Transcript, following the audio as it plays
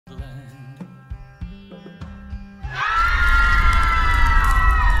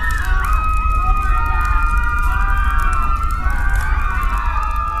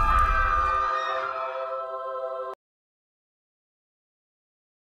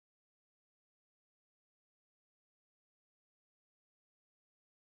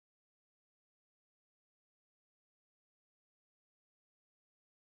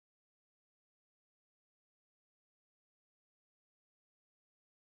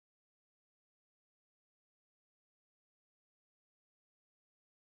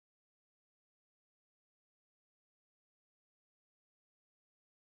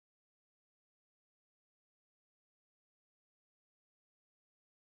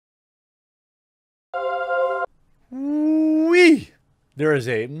Wee! There is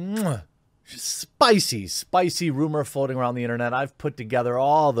a spicy rumor floating around the internet. I've put together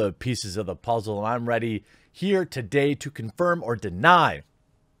all the pieces of the puzzle, and I'm ready here today to confirm or deny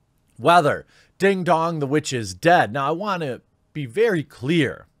whether Ding Dong the witch is dead. Now, I want to be very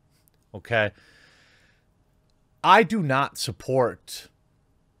clear, okay? I do not support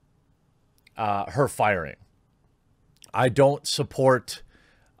her firing. I don't support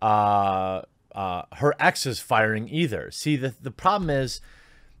her ex's firing either. See, the problem is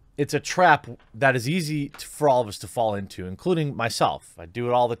it's a trap that is easy for all of us to fall into, including myself. I do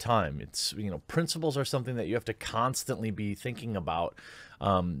it all the time. It's, you know, principles are something that you have to constantly be thinking about,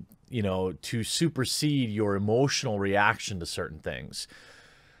 you know, to supersede your emotional reaction to certain things.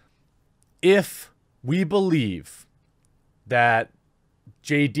 If we believe that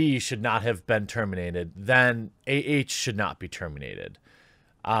JD should not have been terminated, then AH should not be terminated.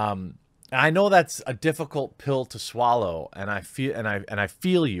 I know that's a difficult pill to swallow, and I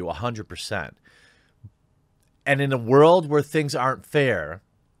feel you 100%. And in a world where things aren't fair,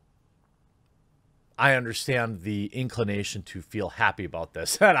 I understand the inclination to feel happy about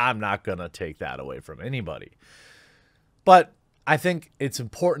this, and I'm not going to take that away from anybody. But I think it's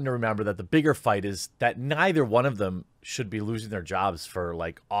important to remember that the bigger fight is that neither one of them should be losing their jobs for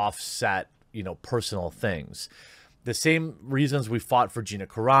like offset, you know, personal things. The same reasons we fought for Gina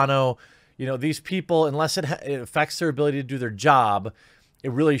Carano. You know, these people, unless it affects their ability to do their job,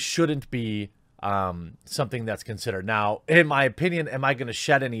 it really shouldn't be something that's considered. Now, in my opinion, am I going to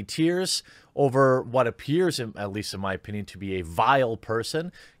shed any tears over what appears, at least in my opinion, to be a vile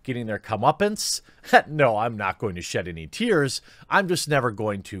person getting their comeuppance? No, I'm not going to shed any tears. I'm just never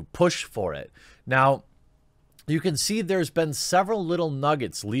going to push for it. Now, you can see there's been several little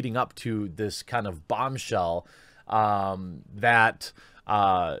nuggets leading up to this kind of bombshell that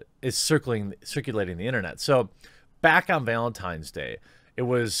is circulating the internet. So back on Valentine's Day, it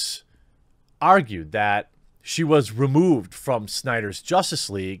was argued that she was removed from Snyder's Justice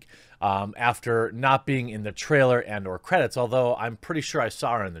League after not being in the trailer and or credits, although I'm pretty sure I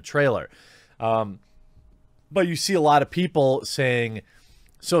saw her in the trailer. But you see a lot of people saying,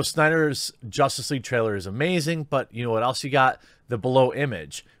 so Snyder's Justice League trailer is amazing, but you know what else you got? The below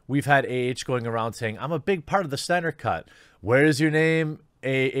image. We've had AH going around saying, I'm a big part of the Snyder Cut. Where is your name,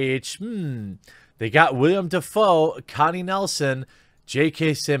 AH? They got William Dafoe, Connie Nelson,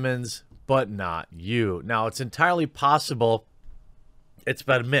 J.K. Simmons, but not you. Now, it's entirely possible it's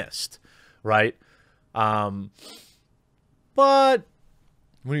been missed, right? But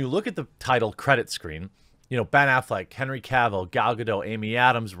when you look at the title credit screen, you know, Ben Affleck, Henry Cavill, Gal Gadot, Amy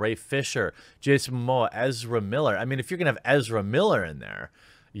Adams, Ray Fisher, Jason Momoa, Ezra Miller. I mean, if you're going to have Ezra Miller in there,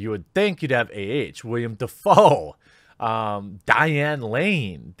 you would think you'd have AH, William Dafoe, Diane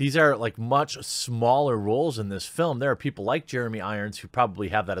Lane. These are like much smaller roles in this film. There are people like Jeremy Irons who probably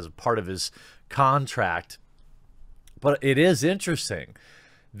have that as a part of his contract. But it is interesting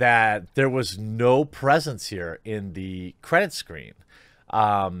that there was no presence here in the credit screen.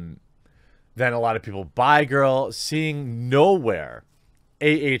 Then a lot of people, bye girl, seeing nowhere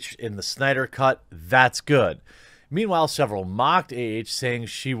AH in the Snyder Cut. That's good. Meanwhile, several mocked AH, saying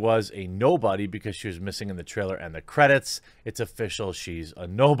she was a nobody because she was missing in the trailer and the credits. It's official, she's a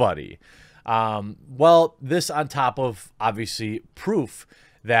nobody. Well, this on top of, obviously, proof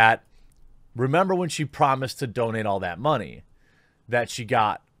that, remember when she promised to donate all that money that she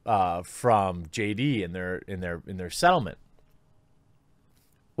got from JD in their settlement?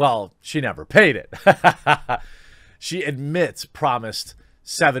 Well, she never paid it. She admits promised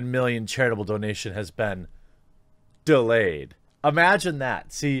 $7 million charitable donation has been delayed. Imagine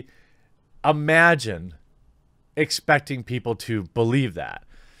that. See, imagine expecting people to believe that.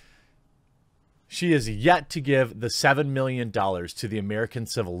 She is yet to give the $7 million to the American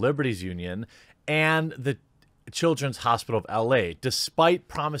Civil Liberties Union and the Children's Hospital of LA, despite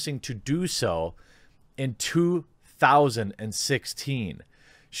promising to do so in 2016.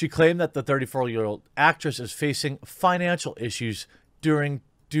 She claimed that the 34-year-old actress is facing financial issues due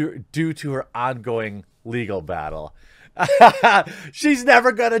to her ongoing legal battle. She's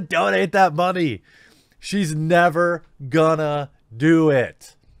never going to donate that money. She's never gonna do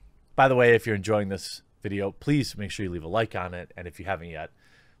it. By the way, if you're enjoying this video, please make sure you leave a like on it. And if you haven't yet,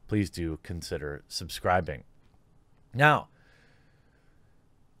 please do consider subscribing. Now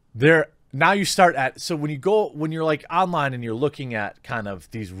you start at, so when you're like online and you're looking at kind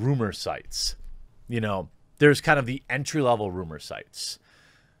of these rumor sites, you know, there's kind of the entry-level rumor sites,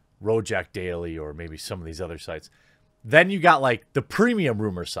 Rojak Daily, or maybe some of these other sites. Then you got like the premium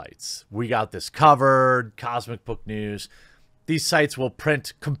rumor sites. We got This Covered, Cosmic Book News. These sites will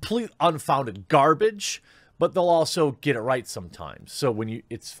print complete unfounded garbage, but they'll also get it right sometimes. So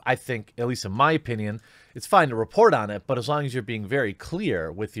I think, at least in my opinion, it's fine to report on it, but as long as you're being very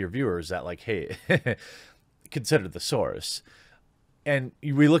clear with your viewers that, like, hey, consider the source. And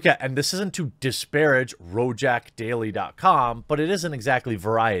we look at, and this isn't to disparage rojackdaily.com, but it isn't exactly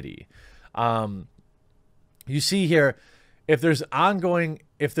Variety. You see here, if there's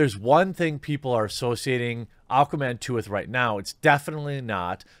one thing people are associating Aquaman 2 with right now, it's definitely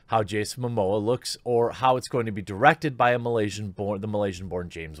not how Jason Momoa looks or how it's going to be directed by the Malaysian-born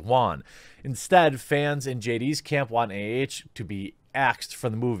James Wan. Instead, fans in JD's camp want AH to be axed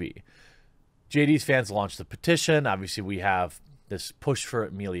from the movie. JD's fans launched the petition. Obviously, we have this push for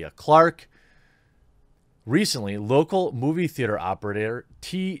Emilia Clarke. Recently, local movie theater operator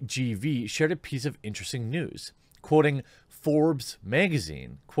TGV shared a piece of interesting news. Quoting Forbes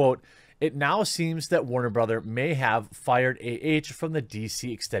magazine, quote, "It now seems that Warner Brother may have fired AH from the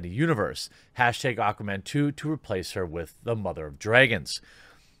DC Extended Universe. Hashtag Aquaman 2 to replace her with the Mother of Dragons."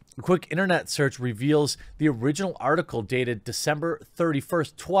 A quick internet search reveals the original article dated December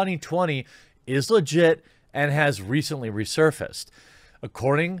 31st, 2020 is legit and has recently resurfaced.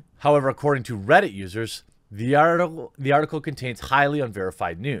 According to Reddit users, the article contains highly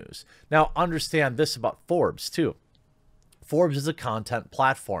unverified news. Now, understand this about Forbes, too. Forbes is a content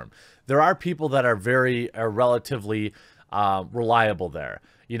platform. There are people that are relatively reliable there.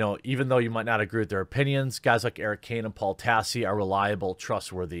 You know, even though you might not agree with their opinions, guys like Eric Kane and Paul Tassi are reliable,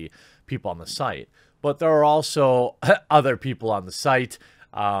 trustworthy people on the site. But there are also other people on the site.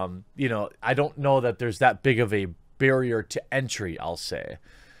 You know, I don't know that there's that big of a barrier to entry, I'll say.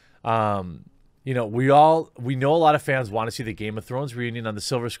 You know, we know a lot of fans want to see the Game of Thrones reunion on the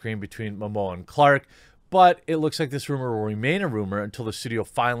silver screen between Momoa and Clarke, but it looks like this rumor will remain a rumor until the studio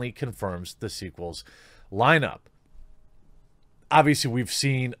finally confirms the sequel's lineup. Obviously, we've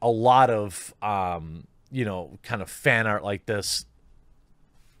seen a lot of, you know, kind of fan art like this.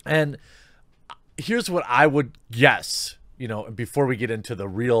 And here's what I would guess, you know, before we get into the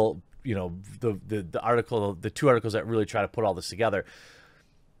real, you know, the article, the two articles that really try to put all this together.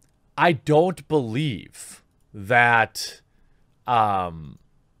 I don't believe that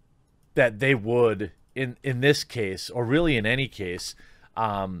that they would in this case, or really in any case,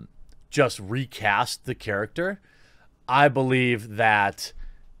 just recast the character. I believe that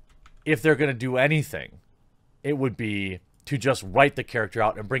if they're going to do anything, it would be to just write the character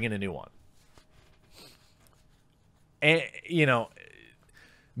out and bring in a new one. And, you know,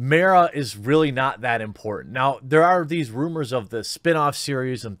 Mara is really not that important. Now, there are these rumors of the spin-off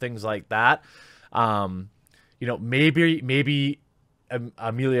series and things like that. You know, maybe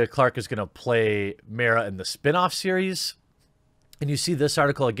Emilia Clarke is going to play Mara in the spin-off series. And you see this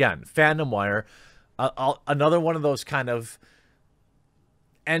article again, Fandom Wire, another one of those kind of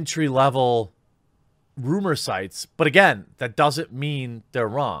entry-level rumor sites. But again, that doesn't mean they're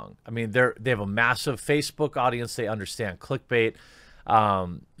wrong. I mean, they have a massive Facebook audience. They understand clickbait.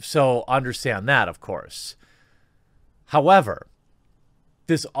 So understand that, of course. However,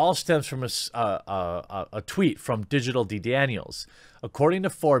 this all stems from a tweet from Digital D. Daniels. According to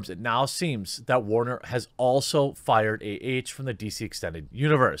Forbes, it now seems that Warner has also fired AH from the DC Extended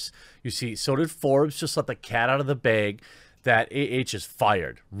Universe. You see, so did Forbes just let the cat out of the bag that AH is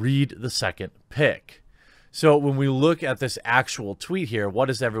fired. Read the second pick. So when we look at this actual tweet here,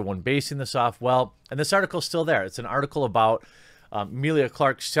 what is everyone basing this off? Well, and this article's still there. It's an article about Emilia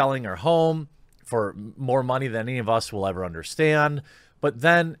Clarke selling her home for more money than any of us will ever understand. But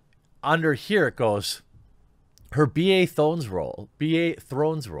then under here it goes, her BA Thrones role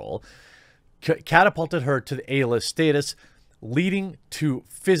catapulted her to the A-list status, leading to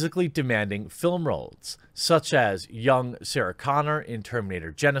physically demanding film roles, such as young Sarah Connor in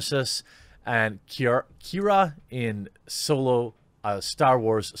Terminator Genesis and Kira in Solo Star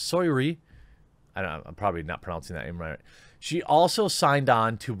Wars Soyri. I don't know, I'm probably not pronouncing that name right. She also signed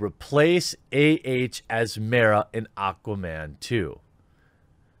on to replace AH as Mara in Aquaman 2.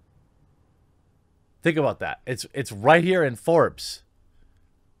 Think about that. It's right here in Forbes.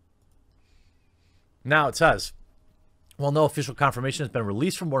 Now it says, while no official confirmation has been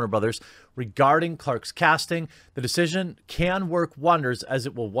released from Warner Brothers regarding Clarke's casting, the decision can work wonders as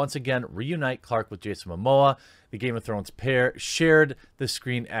it will once again reunite Clarke with Jason Momoa. The Game of Thrones pair shared the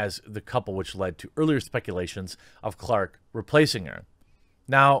screen as the couple, which led to earlier speculations of Clarke replacing her.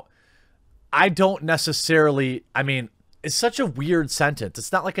 Now, I don't necessarily, I mean, it's such a weird sentence.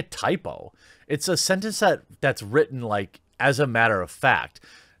 It's not like a typo. It's a sentence that's written like as a matter of fact.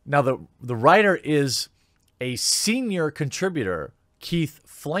 Now, the writer is a senior contributor, Keith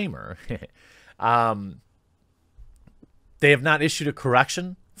Flamer. They have not issued a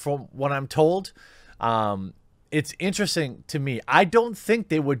correction from what I'm told. It's interesting to me. I don't think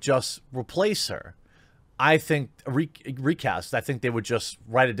they would just replace her. I think recast. I think they would just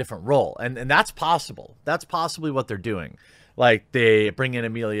write a different role, and that's possible. That's possibly what they're doing. Like they bring in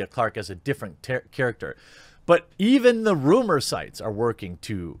Emilia Clarke as a different character, but even the rumor sites are working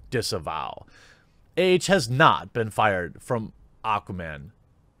to disavow. has not been fired from Aquaman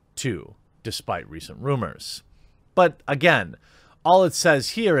 2, despite recent rumors. But again, all it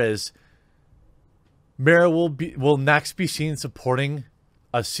says here is Mara will next be seen as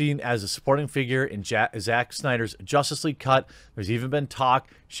a supporting figure in Zack Snyder's Justice League cut. There's even been talk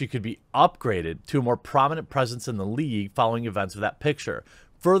she could be upgraded to a more prominent presence in the league following events of that picture.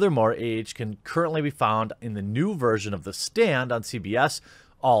 Furthermore, can currently be found in the new version of The Stand on CBS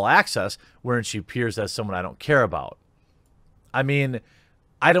All Access, wherein she appears as someone I don't care about. I mean,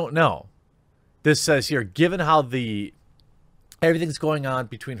 I don't know. This says here, given how everything's going on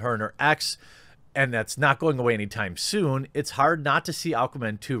between her and her ex, and that's not going away anytime soon, it's hard not to see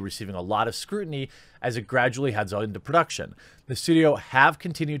Aquaman 2 receiving a lot of scrutiny as it gradually heads out into production. The studio have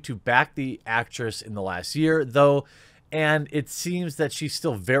continued to back the actress in the last year, though, and it seems that she's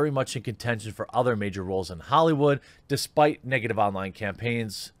still very much in contention for other major roles in Hollywood, despite negative online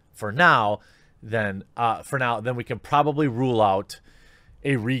campaigns. For now, then we can probably rule out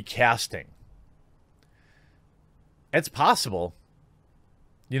a recasting. It's possible.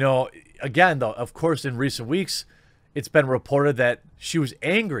 You know, again, though, of course, in recent weeks, it's been reported that she was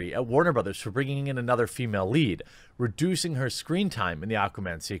angry at Warner Brothers for bringing in another female lead, reducing her screen time in the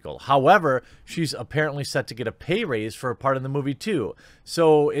Aquaman sequel. However, she's apparently set to get a pay raise for a part in the movie too,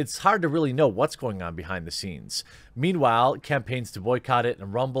 so it's hard to really know what's going on behind the scenes. Meanwhile, campaigns to boycott it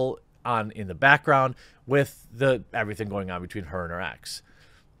and rumble on in the background with everything going on between her and her ex.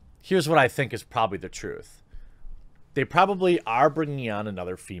 Here's what I think is probably the truth. They probably are bringing on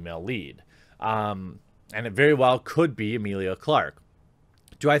another female lead. And it very well could be Emilia Clarke.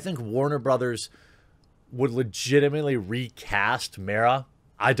 Do I think Warner Brothers would legitimately recast Mara?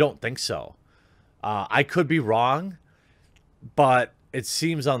 I don't think so. I could be wrong, but it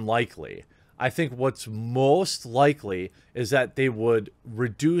seems unlikely. I think what's most likely is that they would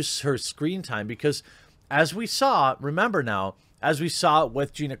reduce her screen time because, as we saw, remember now, as we saw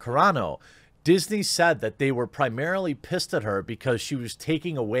with Gina Carano, Disney said that they were primarily pissed at her because she was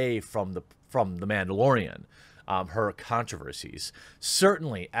taking away from The Mandalorian, her controversies.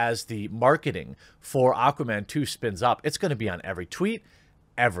 Certainly, as the marketing for Aquaman 2 spins up, it's going to be on every tweet,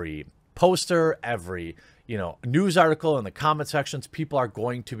 every poster, every news article in the comment sections. People are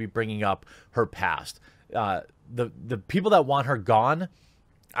going to be bringing up her past. The people that want her gone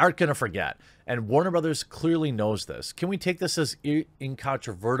aren't going to forget. And Warner Brothers clearly knows this. Can we take this as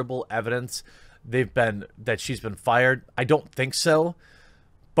incontrovertible evidence that she's been fired? I don't think so.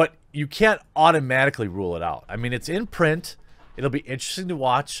 But you can't automatically rule it out. I mean, it's in print. It'll be interesting to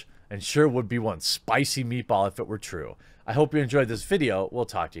watch, and sure would be one spicy meatball if it were true. I hope you enjoyed this video. We'll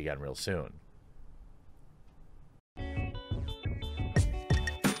talk to you again real soon.